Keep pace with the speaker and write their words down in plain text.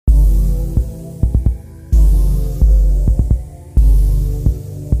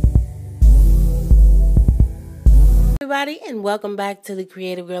everybody, and welcome back to the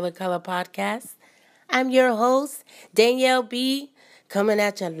Creative Girl of Color podcast. I'm your host, Danielle B., coming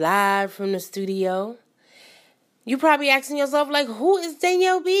at you live from the studio. You're probably asking yourself, like, who is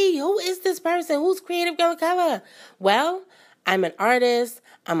Danielle B? Who is this person? Who's Creative Girl of Color? Well, I'm an artist,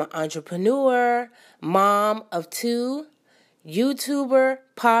 I'm an entrepreneur, mom of two, YouTuber,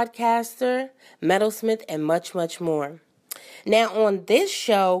 podcaster, metalsmith, and much, much more. Now, on this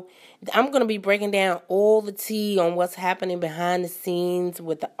show, I'm going to be breaking down all the tea on what's happening behind the scenes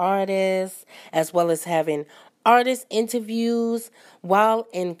with the artists, as well as having artist interviews while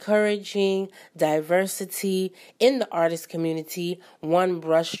encouraging diversity in the artist community, one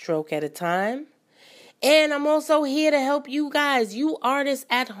brushstroke at a time. And I'm also here to help you guys, you artists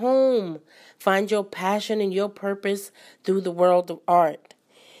at home, find your passion and your purpose through the world of art.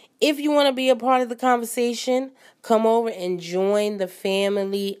 If you want to be a part of the conversation, come over and join the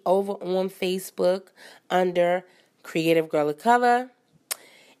family over on Facebook under Creative Girl of Color,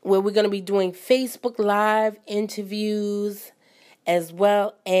 where we're going to be doing Facebook Live interviews as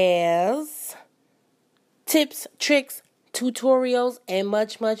well as tips, tricks, tutorials, and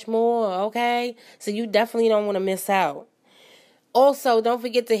much, much more, okay? So you definitely don't want to miss out. Also, don't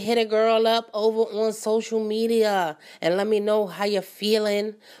forget to hit a girl up over on social media and let me know how you're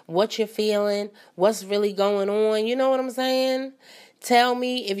feeling, what's really going on. You know what I'm saying? Tell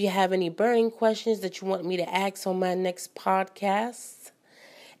me if you have any burning questions that you want me to ask on my next podcast.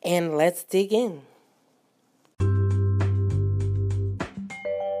 And let's dig in.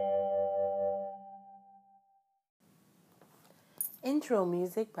 Intro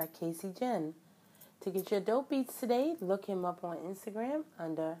music by Casey Jen. To get your dope beats today, look him up on Instagram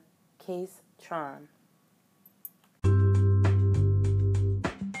under Case Tron.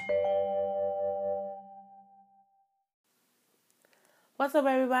 What's up,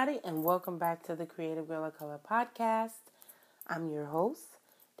 everybody, and welcome back to the Creative Girl of Color podcast. I'm your host,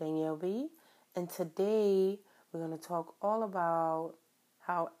 Danielle B., and today we're going to talk all about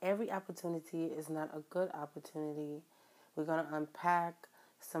how every opportunity is not a good opportunity. We're going to unpack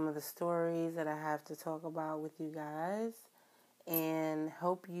some of the stories that I have to talk about with you guys and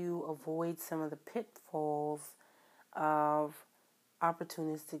help you avoid some of the pitfalls of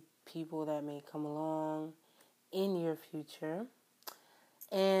opportunistic people that may come along in your future.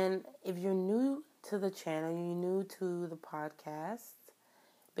 And if you're new to the channel, you're new to the podcast,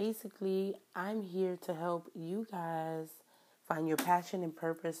 basically I'm here to help you guys find your passion and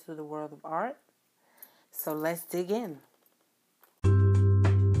purpose through the world of art. So let's dig in.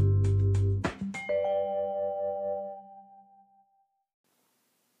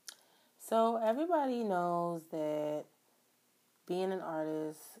 So everybody knows that being an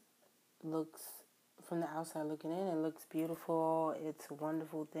artist looks, from the outside looking in, it looks beautiful. It's a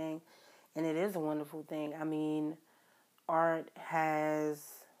wonderful thing. And it is a wonderful thing. I mean, art has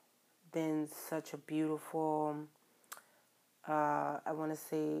been such a beautiful,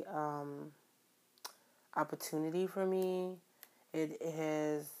 opportunity for me. It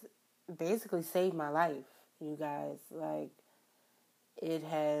has basically saved my life, you guys. Like, it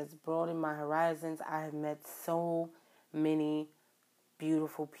has broadened my horizons. I have met so many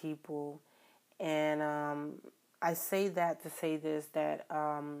beautiful people. And I say that to say this, that,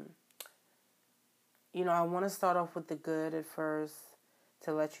 I want to start off with the good at first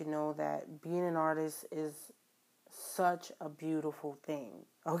to let you know that being an artist is such a beautiful thing,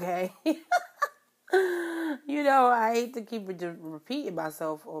 okay? I hate to keep repeating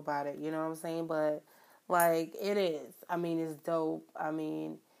myself about it, you know what I'm saying? But, like, it is. I mean, it's dope. I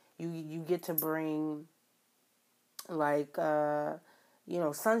mean, you get to bring, like,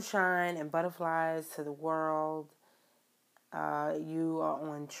 sunshine and butterflies to the world. You are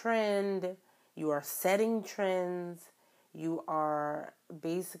on trend. You are setting trends. You are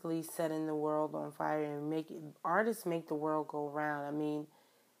basically setting the world on fire and artists make the world go round. I mean,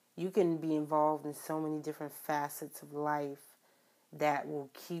 you can be involved in so many different facets of life that will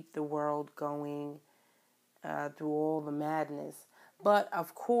keep the world going through all the madness. But,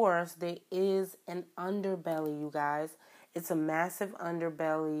 of course, there is an underbelly, you guys. It's a massive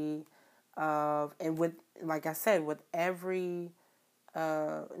underbelly and with, like I said, with every,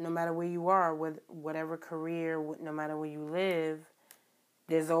 no matter where you are, with whatever career, no matter where you live,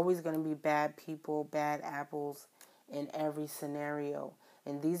 there's always going to be bad people, bad apples in every scenario.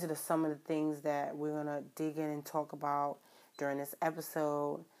 And these are some of the things that we're going to dig in and talk about during this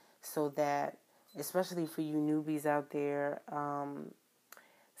episode so that, especially for you newbies out there,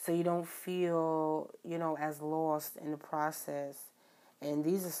 so you don't feel, as lost in the process. And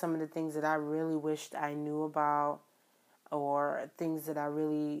these are some of the things that I really wished I knew about, or things that I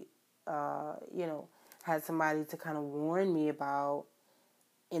really, had somebody to kind of warn me about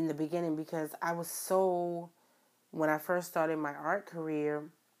in the beginning, because I was so, when I first started my art career,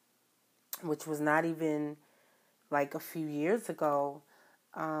 which was not even like a few years ago,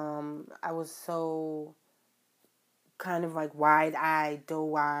 I was so kind of like wide-eyed,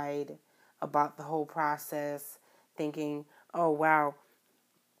 doe-eyed about the whole process, thinking, oh, wow,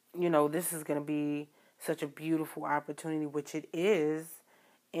 this is going to be such a beautiful opportunity, which it is.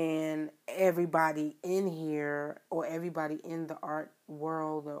 And everybody in here, or everybody in the art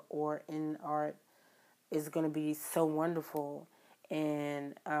world, or in art, is going to be so wonderful.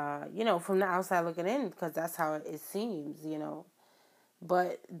 And, from the outside looking in, because that's how it seems.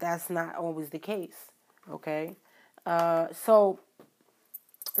 But that's not always the case, okay? So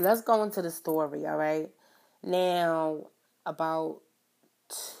let's go into the story, all right? Now, about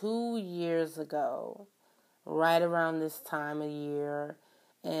 2 years ago, right around this time of year,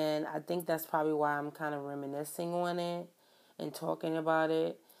 and I think that's probably why I'm kind of reminiscing on it and talking about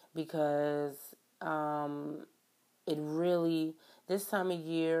it, because it really, this time of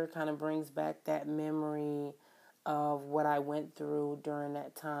year kind of brings back that memory of what I went through during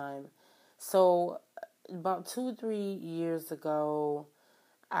that time. So about 2 or 3 years ago,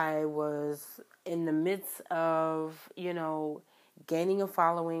 I was in the midst of, gaining a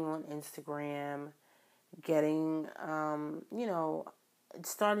following on Instagram, getting,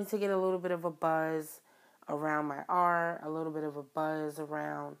 starting to get a little bit of a buzz around my art, a little bit of a buzz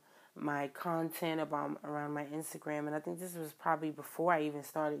around my content, around my Instagram. And I think this was probably before I even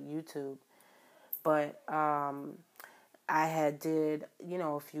started YouTube. But I had did,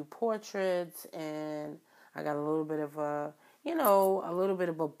 a few portraits, and I got a little bit of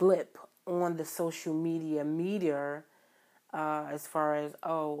a blip on the social media meter, as far as,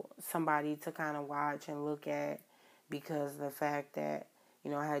 somebody to kind of watch and look at, because of the fact that,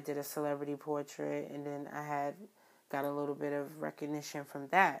 I had did a celebrity portrait, and then I had got a little bit of recognition from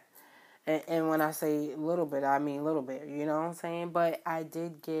that. And when I say little bit, I mean little bit, you know what I'm saying? But I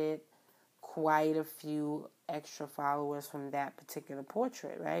did get quite a few extra followers from that particular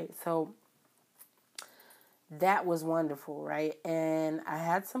portrait, right? So that was wonderful, right? And I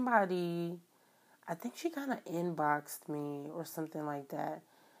had somebody, I think she kind of inboxed me or something like that.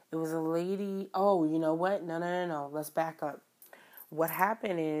 It was a lady. Oh, you know what? No. Let's back up. What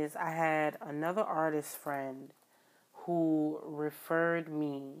happened is, I had another artist friend who referred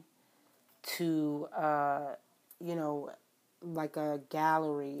me to, like a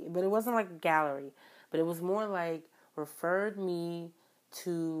gallery. But it wasn't like a gallery. But it was more like referred me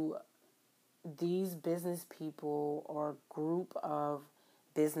to these business people, or group of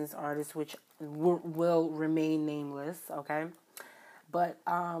business artists, which will remain nameless, okay? But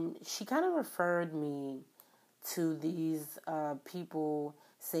she kind of referred me to these people,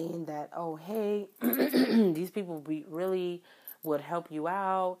 saying that, oh, hey, these people really would help you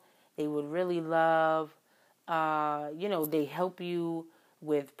out. They would really love, they help you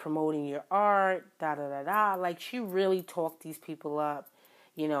with promoting your art, da-da-da-da. Like, she really talked these people up.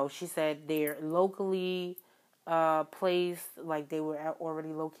 She said they're locally placed, like they were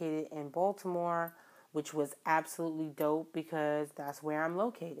already located in Baltimore, which was absolutely dope, because that's where I'm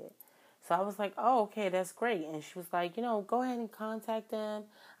located. So I was like, oh, okay, that's great. And she was like, go ahead and contact them.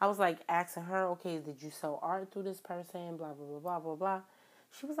 I was like asking her, okay, did you sell art through this person? Blah, blah, blah, blah, blah, blah.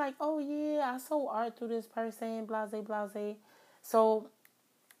 She was like, oh, yeah, I sold art through this person, blase, blase. So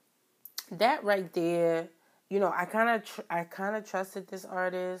that right there, I kind of trusted this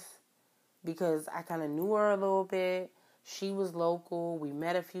artist, because I kind of knew her a little bit. She was local. We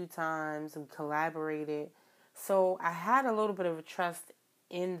met a few times. We collaborated. So I had a little bit of a trust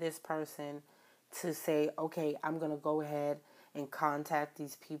in this person to say, okay, I'm going to go ahead and contact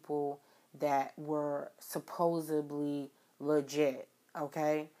these people that were supposedly legit,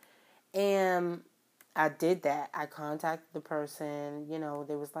 okay? And I did that. I contacted the person.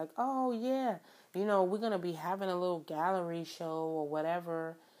 They was like, oh, yeah, we're going to be having a little gallery show or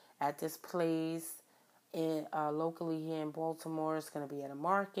whatever at this place locally here in Baltimore. It's going to be at a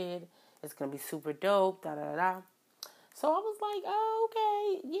market. It's going to be super dope, da-da-da. So I was like, oh,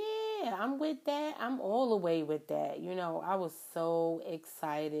 okay, yeah, I'm with that. I'm all the way with that. I was so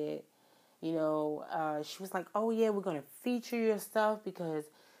excited. She was like, oh, yeah, we're going to feature your stuff, because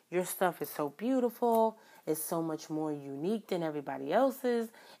your stuff is so beautiful. It's so much more unique than everybody else's.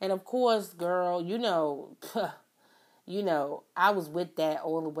 And of course, girl, I was with that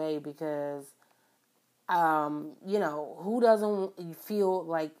all the way, because, who doesn't want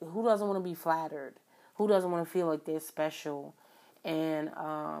to be flattered? Who doesn't want to feel like they're special? And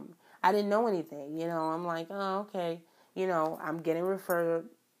I didn't know anything, I'm like, oh, okay, I'm getting referred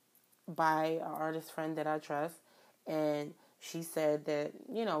by an artist friend that I trust, and she said that,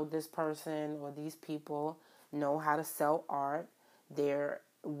 this person or these people know how to sell art. They're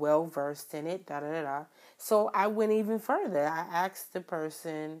well versed in it, da da da da. So I went even further. I asked the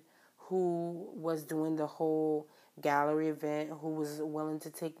person who was doing the whole gallery event, who was willing to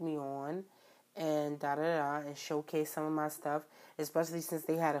take me on and da da da and showcase some of my stuff, especially since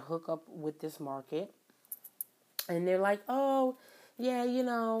they had a hookup with this market. And they're like, oh, yeah,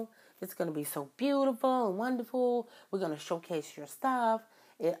 it's going to be so beautiful and wonderful. We're going to showcase your stuff.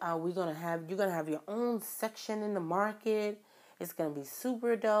 You're going to have your own section in the market. It's going to be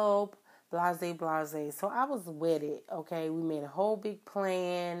super dope, blase, blase. So I was with it, okay? We made a whole big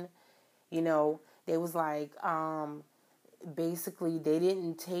plan. They was like, basically, they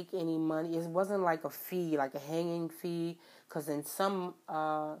didn't take any money. It wasn't like a fee, like a hanging fee, because in some,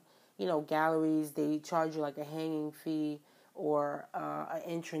 galleries, they charge you like a hanging fee or an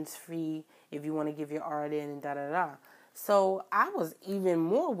entrance fee if you want to give your art in and da-da-da. So I was even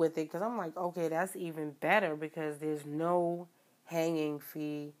more with it because I'm like, okay, that's even better because there's no hanging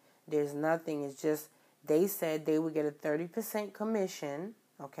fee. There's nothing. It's just they said they would get a 30% commission.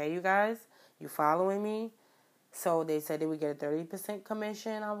 Okay, you guys? You following me? So they said they would get a 30%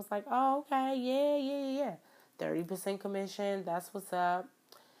 commission. I was like, oh, okay, yeah. 30% commission, that's what's up.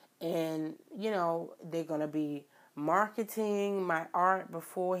 And, they're going to be marketing my art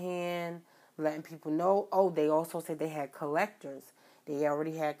beforehand, letting people know. Oh, they also said they had collectors. They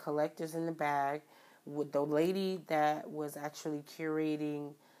already had collectors in the bag. With the lady that was actually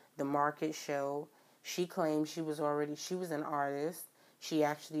curating the market show, she claimed she was an artist. She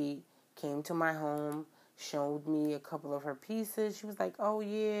actually came to my home, showed me a couple of her pieces. She was like, oh,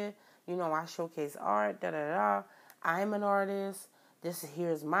 yeah, I showcase art, da-da-da. I'm an artist.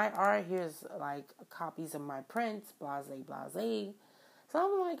 Here's my art. Here's, like, copies of my prints, blase, blase. So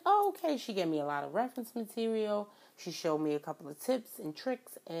I'm like, oh, okay. She gave me a lot of reference material. She showed me a couple of tips and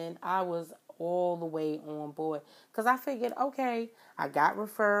tricks, and I was all the way on board. Because I figured, okay, I got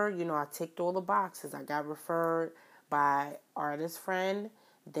referred. I ticked all the boxes. I got referred by artist friend.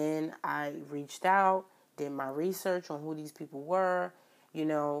 Then I reached out, did my research on who these people were.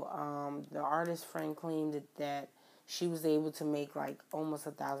 The artist friend claimed that she was able to make like almost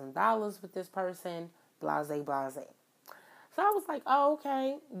 $1,000 with this person, blase, blase. So I was like, oh,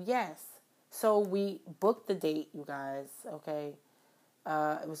 okay, yes. So we booked the date, you guys, okay?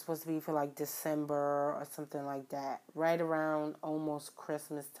 It was supposed to be for like December or something like that, right around almost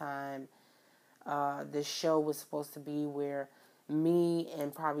Christmas time. The show was supposed to be where me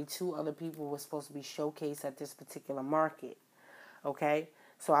and probably 2 other people were supposed to be showcased at this particular market, okay?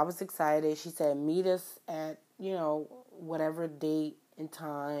 So I was excited. She said, meet us at, whatever date and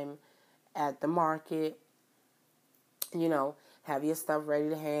time at the market, have your stuff ready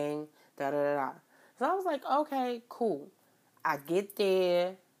to hang, da-da-da-da. So I was like, okay, cool. I get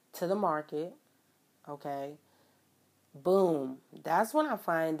there to the market, okay? Boom. That's when I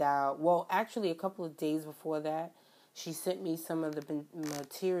find out, well, actually a couple of days before that, she sent me some of the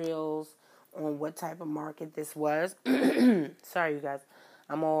materials on what type of market this was. Sorry, you guys.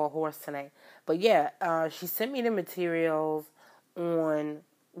 I'm all hoarse tonight. But yeah, she sent me the materials on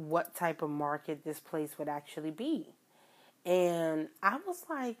what type of market this place would actually be. And I was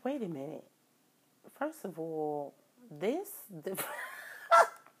like, wait a minute. First of all,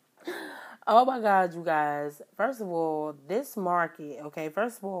 oh my God, you guys. First of all, this market, okay,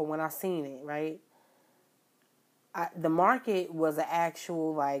 first of all, when I seen it, right, the market was an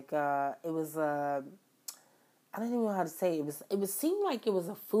actual, like, it was I don't even know how to say it. It was seemed like it was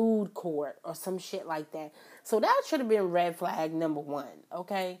a food court or some shit like that. So that should have been red flag number 1,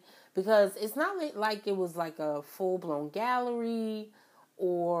 okay? Because it's not like it was like a full-blown gallery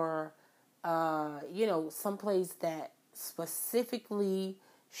or, someplace that specifically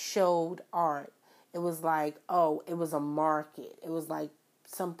showed art. It was like, oh, it was a market. It was like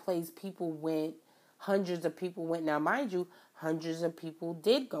someplace people went, hundreds of people went. Now, mind you, hundreds of people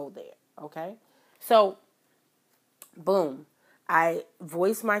did go there, okay? So, boom. I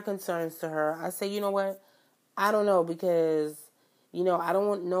voiced my concerns to her. I said, you know what? I don't know because, I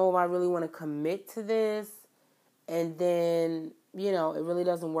don't know if I really want to commit to this. And then, it really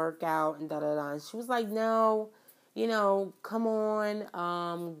doesn't work out and da-da-da. And she was like, no, come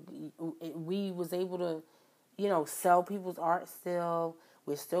on. We was able to, sell people's art still.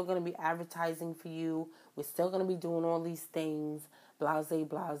 We're still going to be advertising for you. We're still going to be doing all these things. Blase,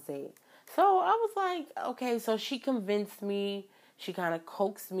 blase. So I was like, okay, so she convinced me. She kind of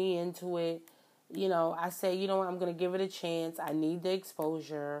coaxed me into it. I said, you know what, I'm going to give it a chance. I need the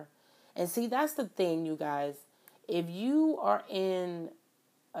exposure. And see, that's the thing, you guys. If you are in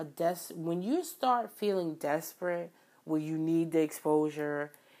when you start feeling desperate, where you need the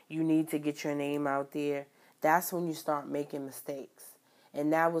exposure, you need to get your name out there, that's when you start making mistakes.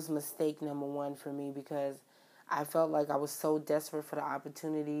 And that was mistake number one for me, because I felt like I was so desperate for the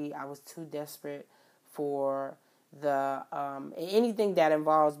opportunity. I was too desperate for the anything that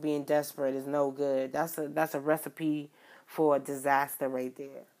involves being desperate is no good. That's a recipe for a disaster right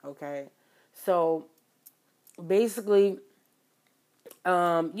there. Okay, so basically,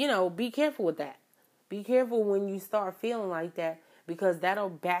 be careful with that. Be careful when you start feeling like that, because that'll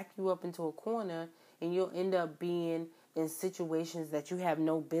back you up into a corner, and you'll end up being in situations that you have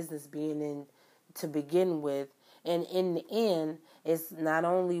no business being in to begin with. And in the end, it's not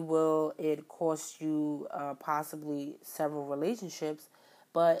only will it cost you possibly several relationships,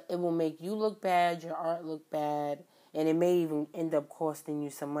 but it will make you look bad, your art look bad, and it may even end up costing you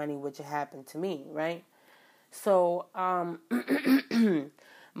some money, which happened to me, right? So,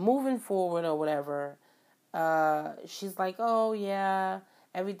 moving forward or whatever, she's like, oh yeah,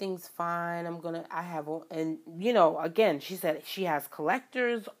 everything's fine. And again, she said she has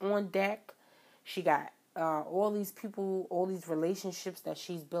collectors on deck. She got all these people, all these relationships that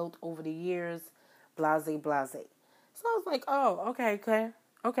she's built over the years, blase, blase. So I was like, oh, okay,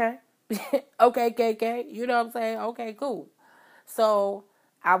 okay. okay. You know what I'm saying? Okay, cool. So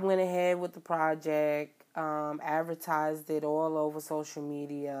I went ahead with the project, advertised it all over social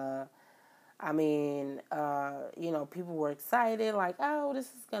media. I mean, people were excited, like, oh, this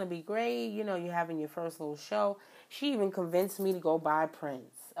is going to be great. You're having your first little show. She even convinced me to go buy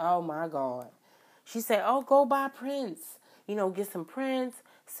prints. Oh, my God. She said, oh, go buy prints. Get some prints,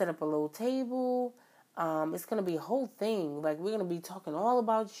 set up a little table. It's going to be a whole thing. Like, we're going to be talking all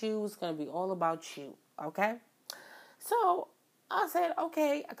about you. It's going to be all about you. Okay? So I said,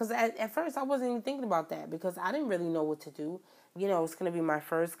 okay, because at first I wasn't even thinking about that, because I didn't really know what to do. It's going to be my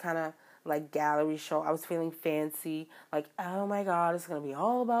first kind of like gallery show. I was feeling fancy, like, oh my God, it's going to be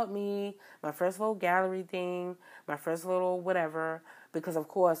all about me. My first little gallery thing, my first little whatever, because of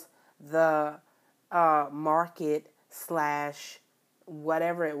course the market slash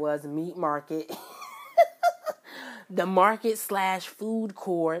whatever it was, meat market, the market slash food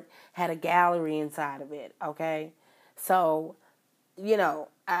court had a gallery inside of it, okay? So,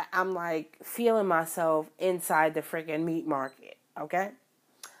 I'm like feeling myself inside the freaking meat market, okay?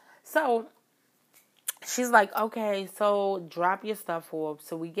 So, she's like, okay, so drop your stuff off.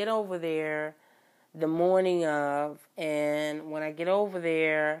 So we get over there the morning of, and when I get over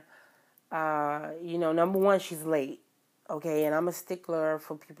there, number one, she's late, okay? And I'm a stickler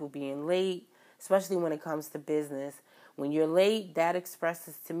for people being late, especially when it comes to business. When you're late, that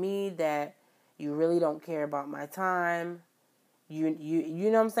expresses to me that you really don't care about my time. You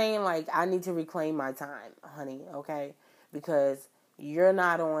know what I'm saying? Like, I need to reclaim my time, honey, okay? Because you're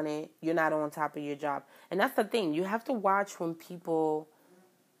not on it. You're not on top of your job. And that's the thing. You have to watch when people,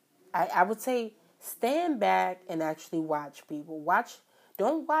 I would say, stand back and actually watch people.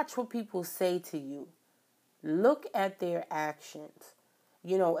 Don't watch what people say to you. Look at their actions.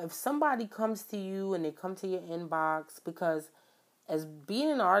 If somebody comes to you and they come to your inbox, because as being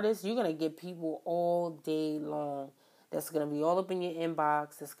an artist, you're going to get people all day long that's going to be all up in your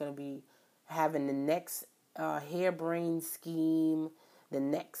inbox, that's going to be having the next harebrained scheme, the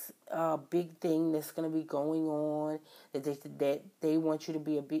next big thing that's going to be going on, that they want you to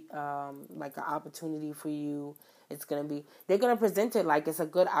be a big, like an opportunity for you. They're going to present it like it's a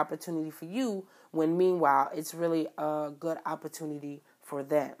good opportunity for you, when meanwhile, it's really a good opportunity for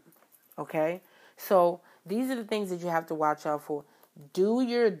them. Okay? So, these are the things that you have to watch out for. Do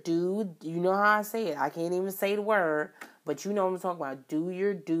your due, you know how I say it. I can't even say the word, but you know what I'm talking about. Do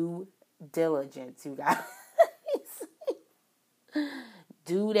your due diligence, you guys.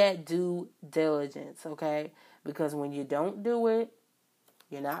 Do that due diligence, okay? Because when you don't do it,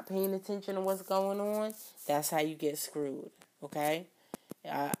 you're not paying attention to what's going on, that's how you get screwed, okay?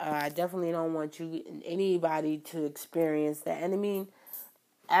 I definitely don't want anybody to experience that. And I mean,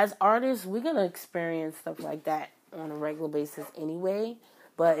 as artists, we're going to experience stuff like that on a regular basis anyway.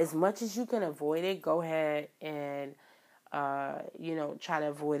 But as much as you can avoid it, go ahead and, try to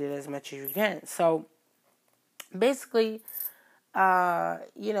avoid it as much as you can. So, basically, the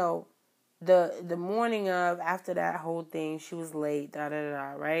morning of, after that whole thing, she was late,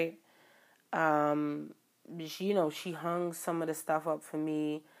 right? She hung some of the stuff up for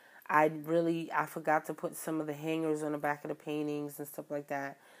me. I forgot to put some of the hangers on the back of the paintings and stuff like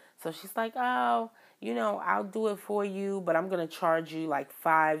that. So she's like, oh, I'll do it for you, but I'm going to charge you like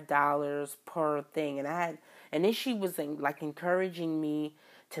 $5 per thing. And then she was like encouraging me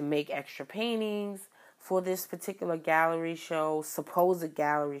to make extra paintings for this particular gallery show, supposed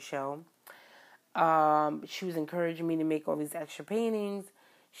gallery show. She was encouraging me to make all these extra paintings.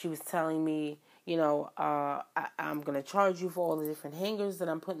 She was telling me, I'm going to charge you for all the different hangers that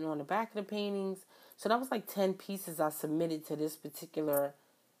I'm putting on the back of the paintings. So that was like 10 pieces I submitted to this particular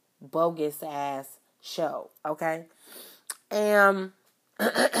bogus ass show, okay? And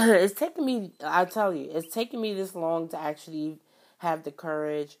it's taken me, I'll tell you, it's taken me this long to actually have the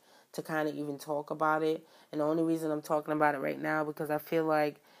courage to kind of even talk about it. And the only reason I'm talking about it right now because I feel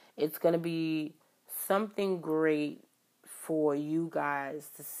like it's going to be something great for you guys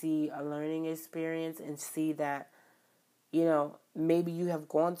to see a learning experience and see that, maybe you have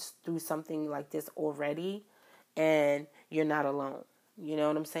gone through something like this already and you're not alone. You know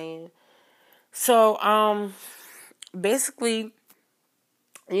what I'm saying? So, basically,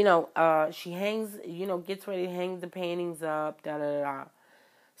 she hangs, gets ready to hang the paintings up, da da da.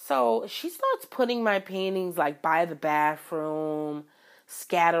 So she starts putting my paintings like by the bathroom,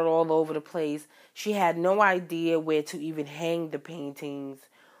 scattered all over the place. She had no idea where to even hang the paintings.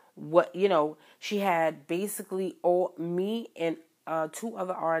 She had basically all me and two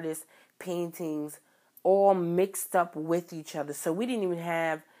other artists' paintings all mixed up with each other. So we didn't even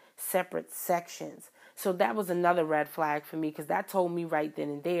have separate sections. So that was another red flag for me because that told me right then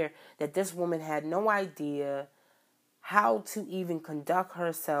and there that this woman had no idea how to even conduct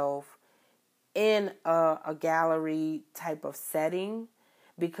herself in a gallery type of setting,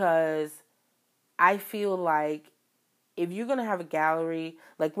 because I feel like if you're going to have a gallery,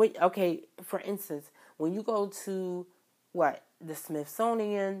 like, for instance, when you go to, the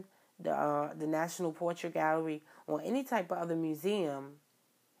Smithsonian, the National Portrait Gallery, or any type of other museum,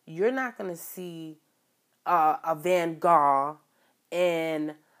 you're not going to see a Van Gogh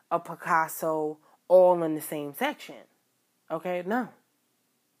and a Picasso all in the same section. Okay? No.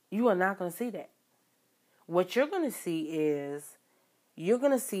 You are not going to see that. What you're going to see is, you're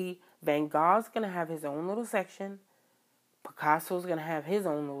going to see Van Gogh's going to have his own little section. Picasso's going to have his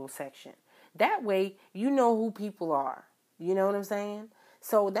own little section. That way, you know who people are. You know what I'm saying?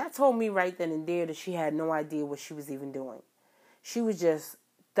 So that told me right then and there that she had no idea what she was even doing. She was just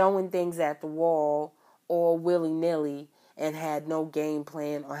throwing things at the wall all willy-nilly and had no game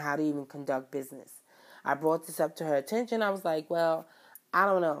plan on how to even conduct business. I brought this up to her attention. I was like, well, I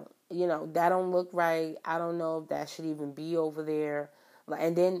don't know. That don't look right. I don't know if that should even be over there.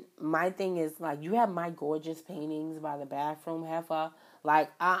 And then my thing is, like, you have my gorgeous paintings by the bathroom, heifer. Like,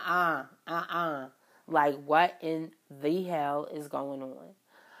 Like, what in the hell is going on?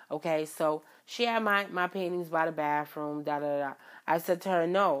 Okay, so she had my paintings by the bathroom, da da da. I said to her,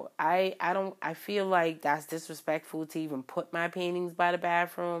 no, I feel like that's disrespectful to even put my paintings by the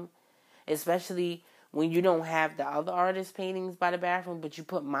bathroom, especially when you don't have the other artist's paintings by the bathroom, but you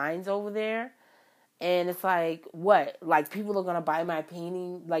put mines over there. And it's like, what? Like, people are going to buy my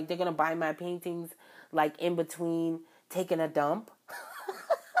painting, like, they're going to buy my paintings, like, in between taking a dump.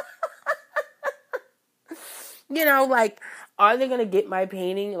 Like, are they going to get my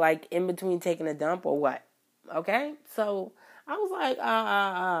painting, like, in between taking a dump or what? Okay? So, I was like,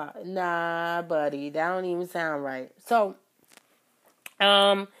 nah, buddy, that don't even sound right. So,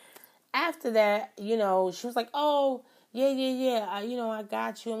 after that, she was like, oh, yeah, I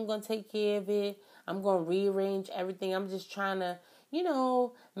got you. I'm going to take care of it. I'm going to rearrange everything. I'm just trying to,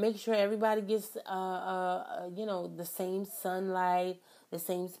 make sure everybody gets, the same sunlight, the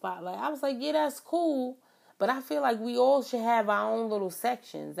same spotlight. I was like, yeah, that's cool. But I feel like we all should have our own little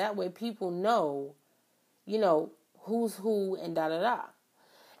sections. That way people know, who's who and da-da-da.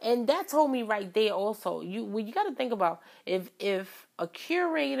 And that told me right there also, you got to think about if a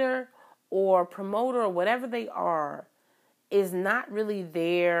curator or promoter or whatever they are is not really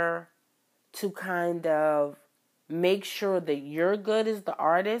there to kind of make sure that you're good as the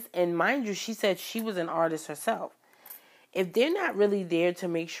artist. And mind you, she said she was an artist herself. If they're not really there to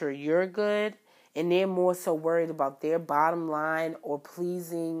make sure you're good and they're more so worried about their bottom line or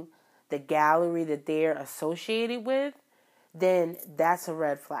pleasing the gallery that they're associated with, then that's a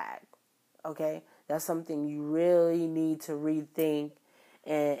red flag. Okay? That's something you really need to rethink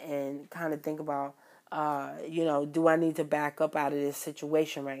and kind of think about, do I need to back up out of this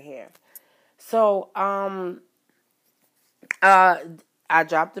situation right here? So, I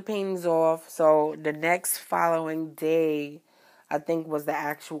dropped the paintings off. So the next following day, I think, was the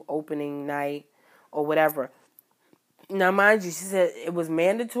actual opening night or whatever. Now, mind you, she said it was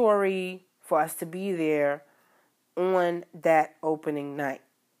mandatory for us to be there on that opening night.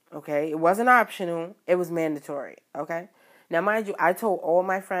 Okay? It wasn't optional. It was mandatory. Okay? Now, mind you, I told all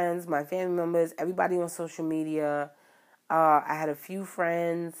my friends, my family members, everybody on social media. I had a few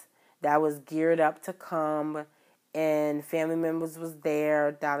friends that was geared up to come, and family members was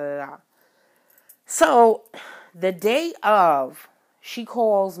there, da da da. So the day of, she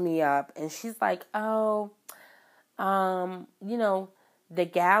calls me up and she's like, "Oh, you know, the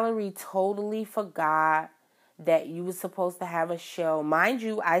gallery totally forgot that you were supposed to have a show." Mind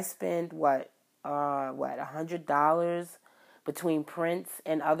you, I spent $100 between prints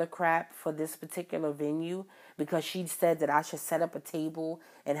and other crap for this particular venue because she said that I should set up a table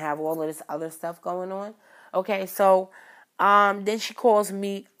and have all of this other stuff going on. Okay, so then she calls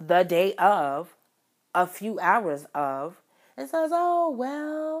me the day of, a few hours of, and says, "Oh,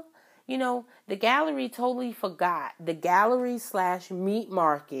 well, you know, the gallery totally forgot. The gallery / meat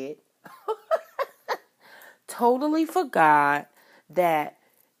market totally forgot that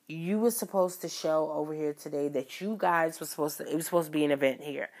you were supposed to show over here today, that you guys were supposed to, it was supposed to be an event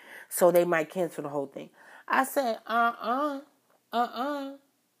here. So they might cancel the whole thing." I said,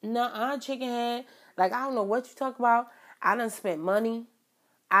 nuh-uh, chicken head. Like, I don't know what you talk about. I done spent money.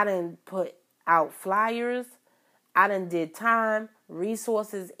 I done put out flyers. I done did time,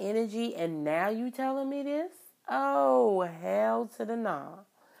 resources, energy, and now you telling me this? Oh, hell to the nah.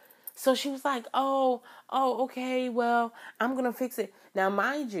 So she was like, oh, okay, well, I'm going to fix it. Now,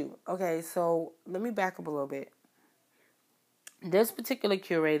 mind you, okay, so let me back up a little bit. This particular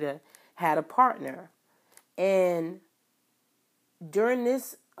curator had a partner, and during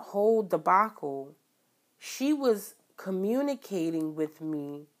this whole debacle, she was communicating with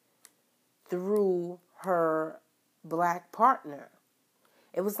me through her black partner.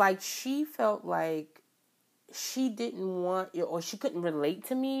 It was like she felt like she didn't want, or she couldn't relate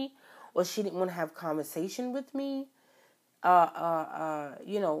to me, or she didn't want to have conversation with me,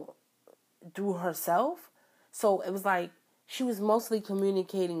 through herself. So it was like she was mostly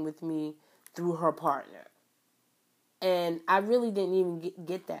communicating with me through her partner. And I really didn't even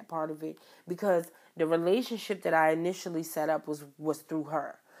get that part of it because the relationship that I initially set up was through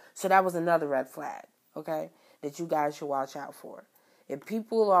her. So that was another red flag, okay, that you guys should watch out for. If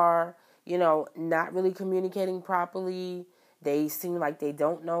people are, not really communicating properly, they seem like they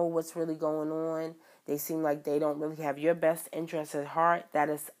don't know what's really going on, they seem like they don't really have your best interest at heart, that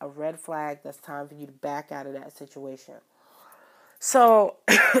is a red flag. That's time for you to back out of that situation. So,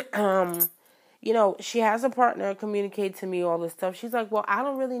 she has a partner communicate to me all this stuff. She's like, "Well, I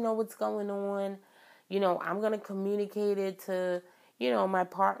don't really know what's going on. I'm going to communicate it to, my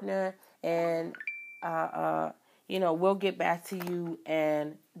partner, and, we'll get back to you,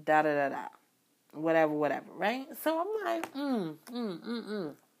 and da-da-da-da. Whatever, right?" So I'm like,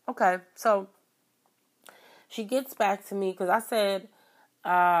 Okay, so she gets back to me because I said,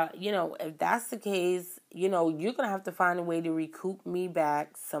 if that's the case, you're going to have to find a way to recoup me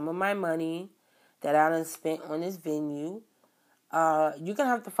back some of my money that I done spent on this venue. You're going to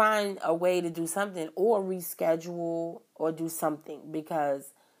have to find a way to do something or reschedule or do something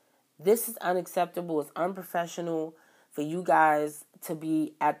because this is unacceptable. It's unprofessional for you guys to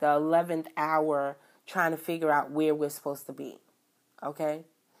be at the 11th hour trying to figure out where we're supposed to be. Okay?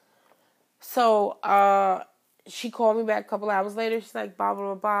 So, she called me back a couple hours later. She's like, blah,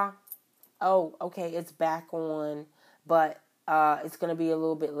 blah, blah. "Oh, okay, it's back on, but it's going to be a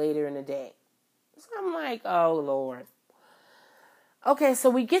little bit later in the day." So I'm like, oh, Lord. Okay, so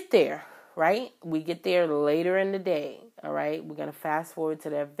we get there, right? We get there later in the day, all right? We're going to fast forward to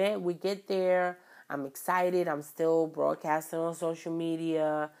the event. We get there. I'm excited. I'm still broadcasting on social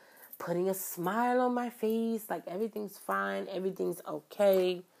media, putting a smile on my face, like everything's fine, everything's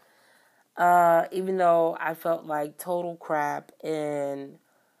okay. Even though I felt like total crap and,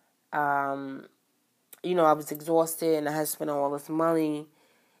 I was exhausted and I had spent all this money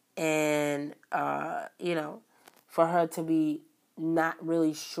and, for her to be not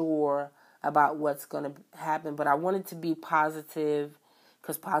really sure about what's going to happen. But I wanted to be positive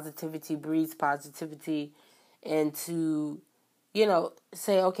because positivity breeds positivity, and to,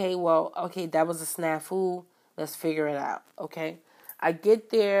 say, okay, that was a snafu. Let's figure it out. Okay. I get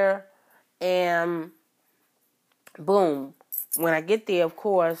there and boom. When I get there, of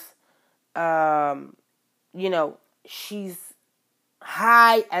course, she's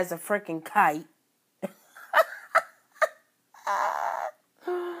high as a freaking kite.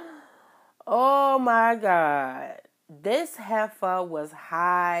 Oh my God. This heifer was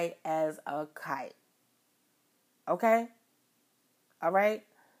high as a kite. Okay? All right?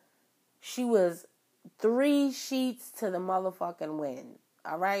 She was 3 sheets to the motherfucking wind.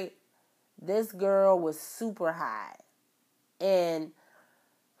 All right? This girl was super high. And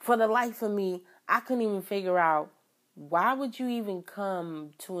for the life of me, I couldn't even figure out, why would you even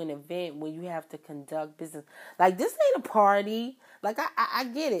come to an event where you have to conduct business? Like, this ain't a party. Like, I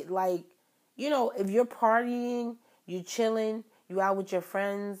get it. Like, if you're partying, you chilling, you out with your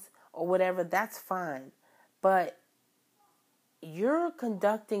friends or whatever, that's fine. But you're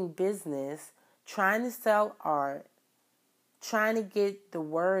conducting business, trying to sell art, trying to get the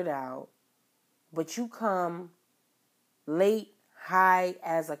word out, but you come late, high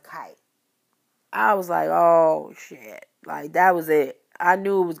as a kite. I was like, oh, shit. Like, that was it. I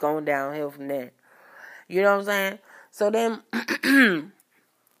knew it was going downhill from there. You know what I'm saying? So then,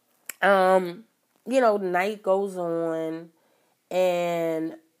 the night goes on,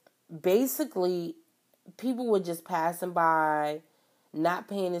 and basically, people were just passing by, not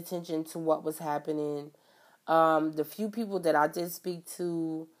paying attention to what was happening. The few people that I did speak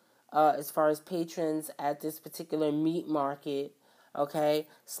to, as far as patrons at this particular meat market, /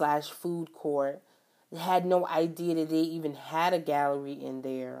 food court, had no idea that they even had a gallery in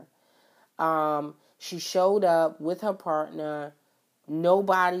there. She showed up with her partner,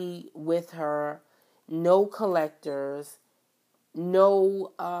 nobody with her, no collectors,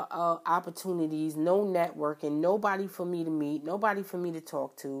 no opportunities, no networking, nobody for me to meet, nobody for me to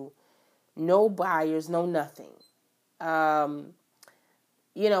talk to, no buyers, no nothing. And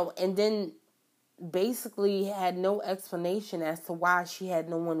then basically had no explanation as to why she had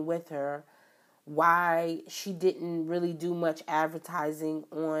no one with her, why she didn't really do much advertising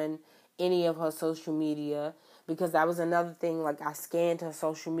on any of her social media, because that was another thing. Like, I scanned her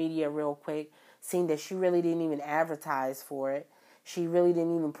social media real quick, seeing that she really didn't even advertise for it. She really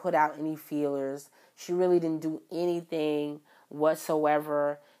didn't even put out any feelers. She really didn't do anything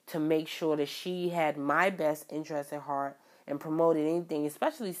whatsoever to make sure that she had my best interest at heart and promoted anything,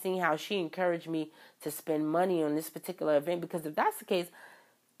 especially seeing how she encouraged me to spend money on this particular event. Because if that's the case,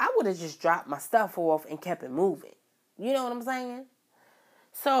 I would have just dropped my stuff off and kept it moving. You know what I'm saying?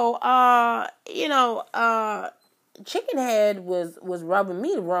 So, Chicken Head was rubbing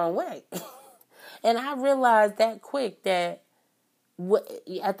me the wrong way. And I realized that quick that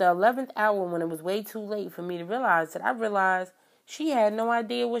at the 11th hour, when it was way too late for me to realize it, I realized she had no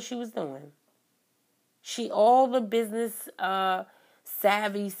idea what she was doing. All the business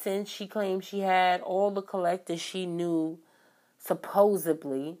savvy sense she claimed she had, all the collectors she knew,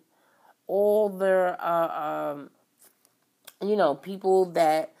 supposedly, all the people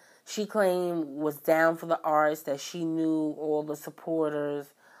that she claimed was down for the arts, that she knew, all the supporters,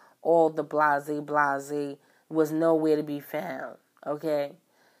 all the blase, was nowhere to be found, okay?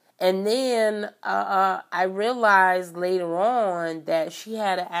 And then I realized later on that she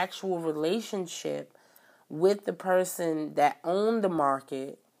had an actual relationship with the person that owned the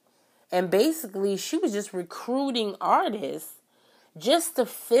market, and basically she was just recruiting artists just to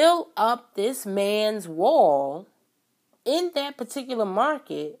fill up this man's wall in that particular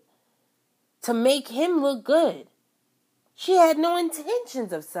market to make him look good. She had no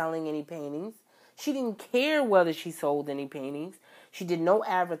intentions of selling any paintings. She didn't care whether she sold any paintings. She did no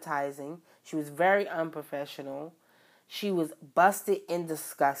advertising. She was very unprofessional. She was busted and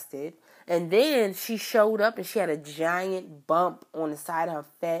disgusted. And then she showed up and she had a giant bump on the side of her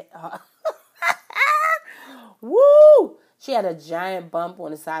face. Woo! She had a giant bump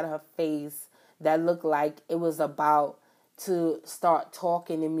on the side of her face that looked like it was about to start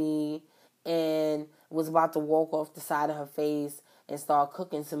talking to me and was about to walk off the side of her face and start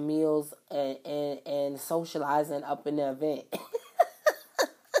cooking some meals and socializing up in the event.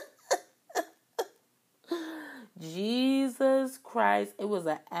 Jesus Christ. It was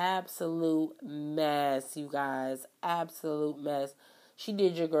an absolute mess, you guys. Absolute mess. She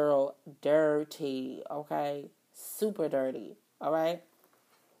did your girl dirty, okay? Super dirty, all right?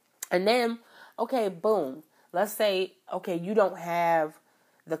 And then, okay, boom. Let's say, okay, you don't have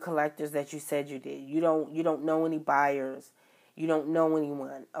the collectors that you said you did. You don't know any buyers. You don't know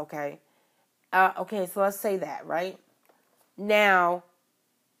anyone, okay? Okay, so let's say that, right? Now,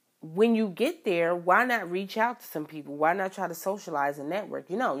 when you get there, why not reach out to some people? Why not try to socialize and network?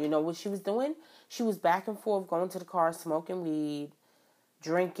 You know what she was doing? She was back and forth, going to the car, smoking weed,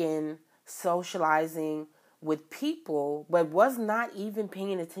 drinking, socializing with people, but was not even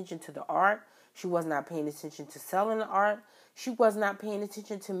paying attention to the art. She was not paying attention to selling the art. She was not paying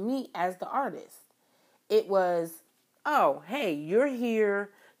attention to me as the artist. It was, oh, hey, you're here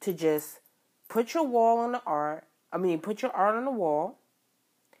to just put your put your art on the wall.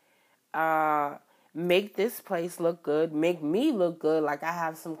 Make this place look good. Make me look good, like I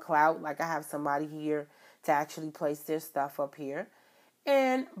have some clout, like I have somebody here to actually place their stuff up here.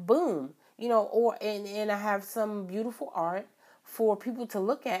 And boom, and I have some beautiful art for people to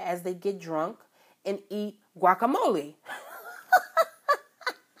look at as they get drunk and eat guacamole.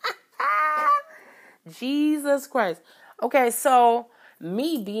 Jesus Christ. Okay, so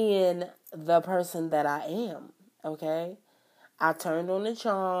me being the person that I am, okay, I turned on the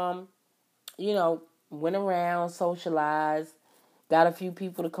charm, you know, went around, socialized, got a few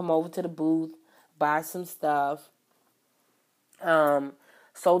people to come over to the booth, buy some stuff, um,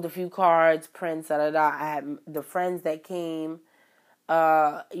 sold a few cards, prints, da da da. I had the friends that came,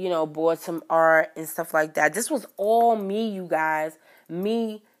 bought some art and stuff like that. This was all me, you guys.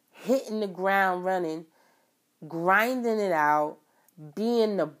 Me hitting the ground running, grinding it out,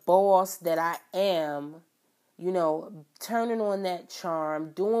 being the boss that I am, turning on that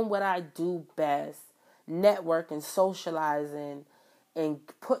charm, doing what I do best, networking, socializing, and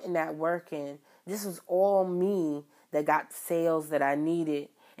putting that work in. This was all me that got sales that I needed.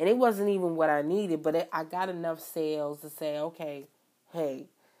 And it wasn't even what I needed, but I got enough sales to say, okay, hey,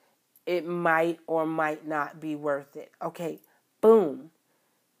 it might or might not be worth it. Okay, boom.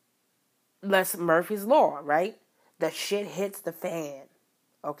 That's Murphy's Law, right? The shit hits the fan,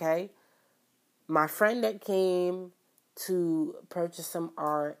 okay? My friend that came to purchase some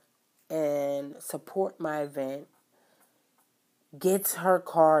art and support my event gets her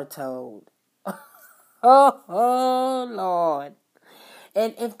car towed. Oh, Lord.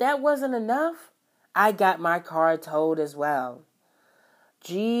 And if that wasn't enough, I got my car towed as well.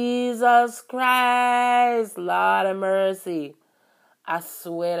 Jesus Christ, Lord of mercy. I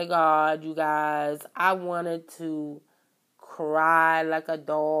swear to God, you guys, I wanted to cry like a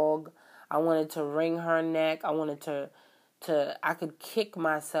dog. I wanted to wring her neck. I wanted I could kick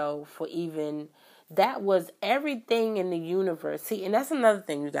myself for even, that was everything in the universe. See, and that's another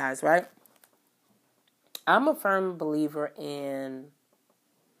thing, you guys, right? I'm a firm believer in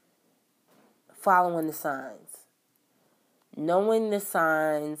following the signs. Knowing the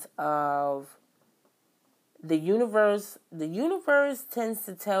signs of the universe. The universe tends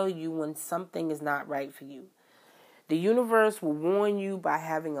to tell you when something is not right for you. The universe will warn you by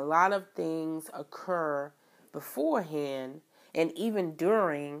having a lot of things occur beforehand and even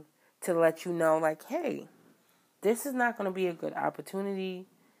during to let you know, like, hey, this is not going to be a good opportunity.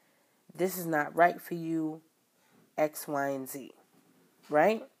 This is not right for you, X, Y, and Z,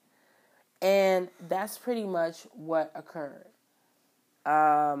 right? And that's pretty much what occurred.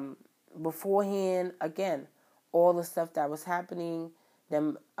 Beforehand, again, all the stuff that was happening,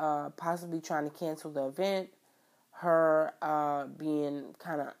 them possibly trying to cancel the event, her being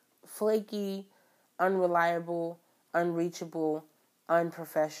kind of flaky, unreliable, unreachable,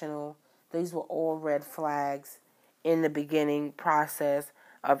 unprofessional. These were all red flags in the beginning process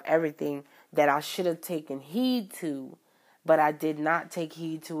of everything that I should have taken heed to, but I did not take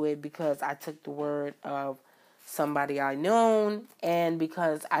heed to it because I took the word of somebody I known and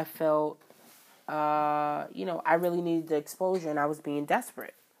because I felt, I really needed the exposure and I was being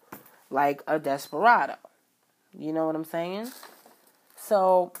desperate, like a desperado. You know what I'm saying?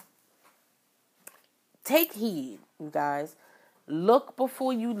 So, take heed, you guys. Look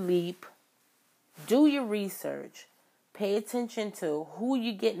before you leap. Do your research. Pay attention to who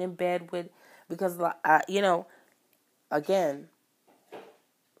you're getting in bed with. Because, again,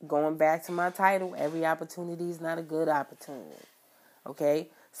 going back to my title, every opportunity is not a good opportunity. Okay?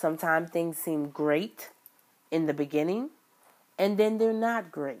 Sometimes things seem great in the beginning, and then they're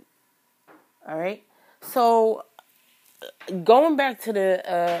not great. All right? So, getting back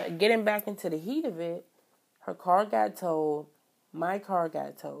into the heat of it, her car got towed. My car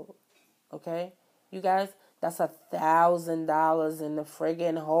got towed. Okay? You guys, that's $1,000 in the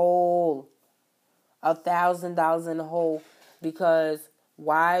friggin' hole. $1,000 in the hole. Because,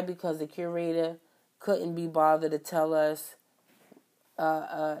 why? Because the curator couldn't be bothered to tell us,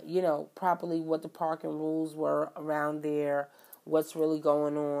 properly what the parking rules were around there, what's really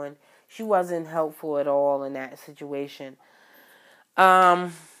going on. She wasn't helpful at all in that situation.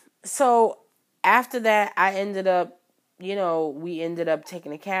 So after that, we ended up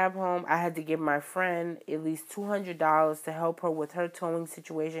taking a cab home. I had to give my friend at least $200 to help her with her towing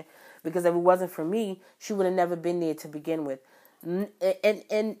situation because if it wasn't for me, she would have never been there to begin with.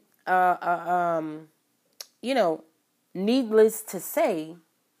 Needless to say,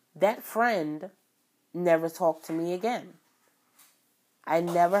 that friend never talked to me again. I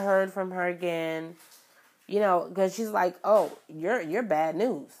never heard from her again. Because she's like, oh, you're bad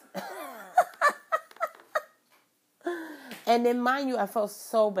news. And then, mind you, I felt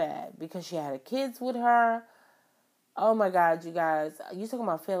so bad because she had her kids with her. Oh, my God, you guys. You talking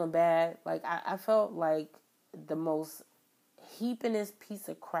about feeling bad? Like, I felt like the most heapingest piece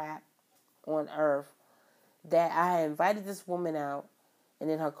of crap on earth that I had invited this woman out, and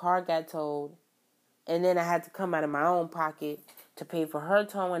then her car got towed, and then I had to come out of my own pocket to pay for her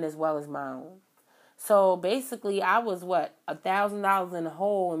towing as well as my own. So basically, I was $1,000 in the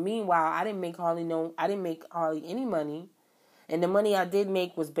hole, and meanwhile, I didn't make hardly any money, and the money I did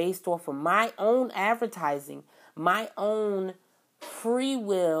make was based off of my own advertising, my own free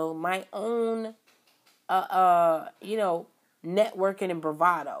will, my own networking and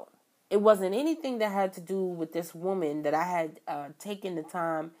bravado. It wasn't anything that had to do with this woman that I had taken the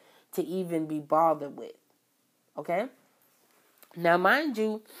time to even be bothered with. Okay? Now, mind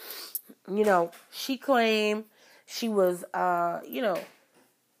you, she claimed she was,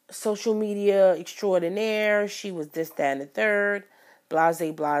 social media extraordinaire. She was this, that, and the third.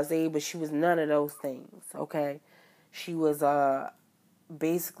 Blase, blase, but she was none of those things. Okay? She was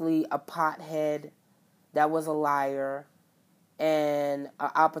basically a pothead that was a liar and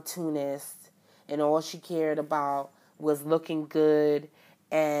an opportunist, and all she cared about was looking good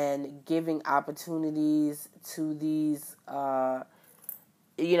and giving opportunities to these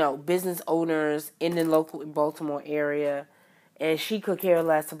business owners in the local Baltimore area, and she could care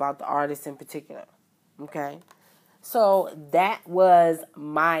less about the artists in particular. Okay? So that was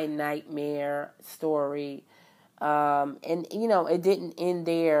my nightmare story. And it didn't end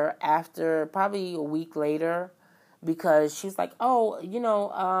there. After probably a week later, because she was like, because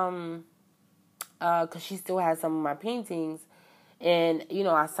she still had some of my paintings. And,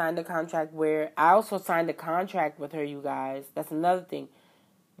 I signed a contract where I also signed a contract with her, you guys. That's another thing.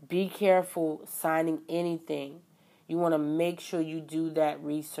 Be careful signing anything. You want to make sure you do that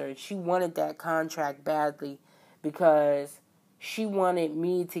research. She wanted that contract badly because she wanted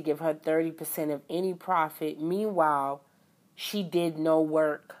me to give her 30% of any profit. Meanwhile, she did no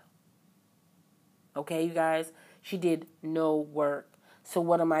work. Okay, you guys? She did no work. So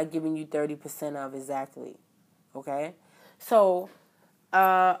what am I giving you 30% of exactly? Okay? So,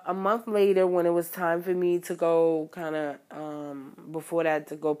 a month later, when it was time for me to go kind of, before that,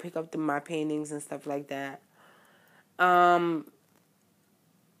 to go pick up my paintings and stuff like that, I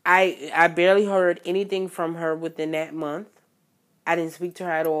barely heard anything from her within that month. I didn't speak to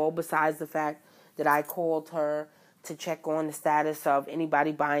her at all, besides the fact that I called her to check on the status of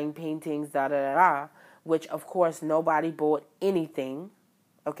anybody buying paintings, da-da-da-da, which, of course, nobody bought anything,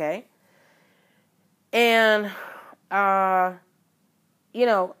 okay? And, then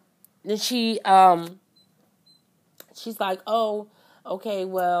she's like, oh, okay,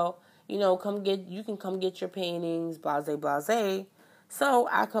 well, you can come get your paintings, blase, blase. So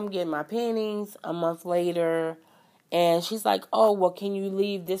I come get my paintings a month later, and she's like, oh, well, can you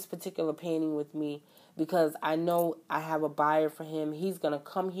leave this particular painting with me? Because I know I have a buyer for him. He's going to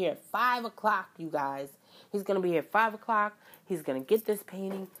come here at 5 o'clock, you guys. He's going to be here at 5 o'clock. He's going to get this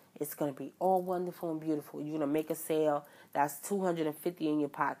painting. It's going to be all wonderful and beautiful. You're going to make a sale. That's $250 in your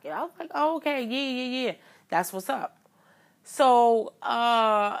pocket. I was like, oh, okay, yeah. That's what's up. So,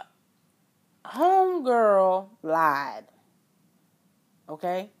 homegirl lied.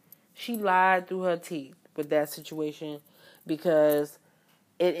 Okay? She lied through her teeth with that situation because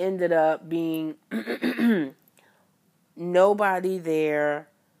it ended up being nobody there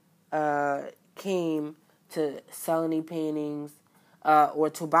came to sell any paintings or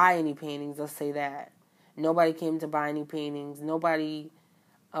to buy any paintings, let's say that. Nobody came to buy any paintings. Nobody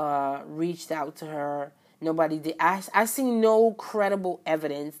reached out to her. Nobody did. I see no credible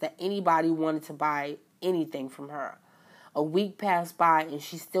evidence that anybody wanted to buy anything from her. A week passed by and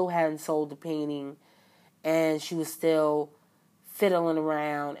she still hadn't sold the painting, and she was still fiddling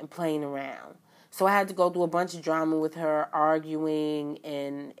around and playing around. So I had to go through a bunch of drama with her, arguing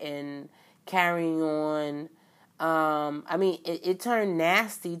and carrying on. It turned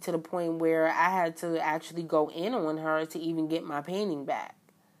nasty to the point where I had to actually go in on her to even get my painting back.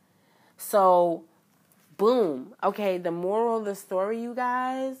 So, boom. Okay, the moral of the story, you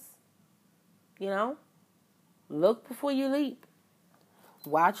guys, look before you leap.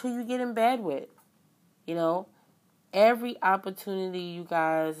 Watch who you get in bed with. Every opportunity, you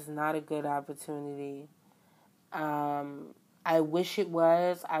guys, is not a good opportunity. I wish it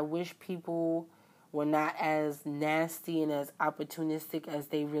was. I wish people were not as nasty and as opportunistic as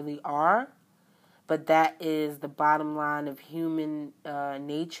they really are. But that is the bottom line of human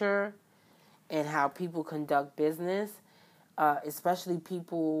nature and how people conduct business, especially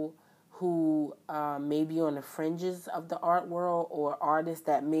people who may be on the fringes of the art world, or artists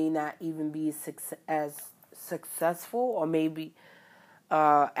that may not even be as successful, or maybe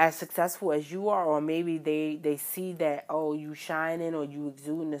as successful as you are, or maybe they see that, oh, you shining or you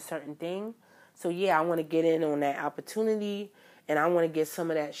exuding a certain thing. So yeah, I want to get in on that opportunity, and I want to get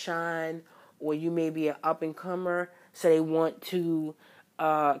some of that shine. Or you may be an up and comer, so they want to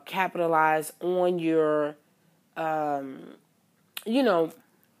capitalize on your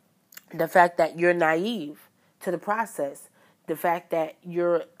The fact that you're naive to the process. The fact that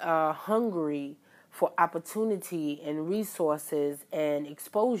you're hungry for opportunity and resources and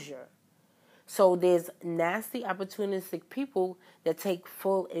exposure. So there's nasty, opportunistic people that take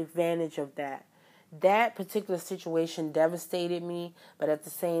full advantage of that. That particular situation devastated me, but at the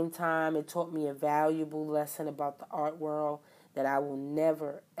same time, it taught me a valuable lesson about the art world that I will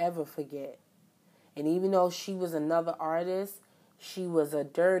never, ever forget. And even though she was another artist, she was a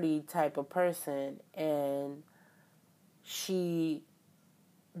dirty type of person, and she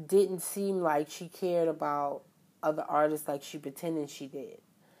didn't seem like she cared about other artists like she pretended she did.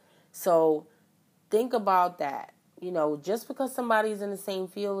 So think about that. You know, just because somebody's in the same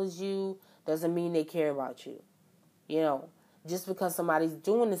field as you doesn't mean they care about you. You know, just because somebody's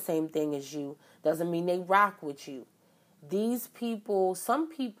doing the same thing as you doesn't mean they rock with you. These people, some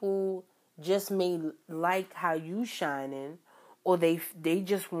people just may like how you shining, or they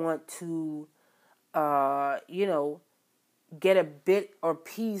just want to, you know, get a bit or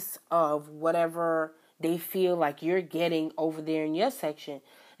piece of whatever they feel like you're getting over there in your section.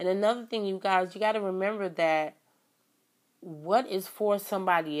 And another thing, you guys, you got to remember that what is for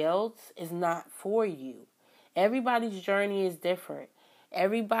somebody else is not for you. Everybody's journey is different.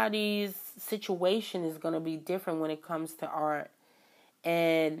 Everybody's situation is going to be different when it comes to art.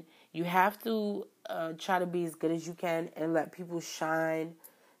 And you have to try to be as good as you can and let people shine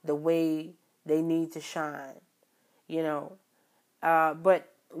the way they need to shine. You know,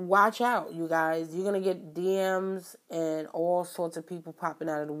 but watch out, you guys. You're going to get DMs and all sorts of people popping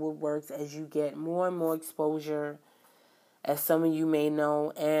out of the woodworks as you get more and more exposure, as some of you may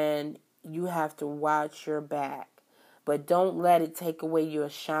know, and you have to watch your back. But don't let it take away your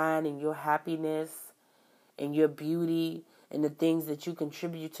shine and your happiness and your beauty and the things that you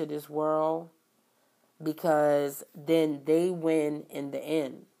contribute to this world, because then they win in the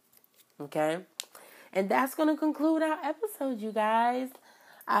end. Okay? And that's going to conclude our episode, you guys.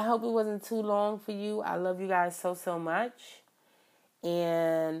 I hope it wasn't too long for you. I love you guys so, so much.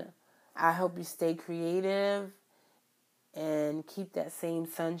 And I hope you stay creative and keep that same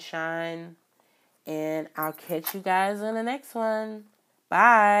sunshine. And I'll catch you guys on the next one.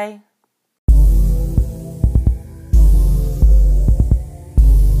 Bye.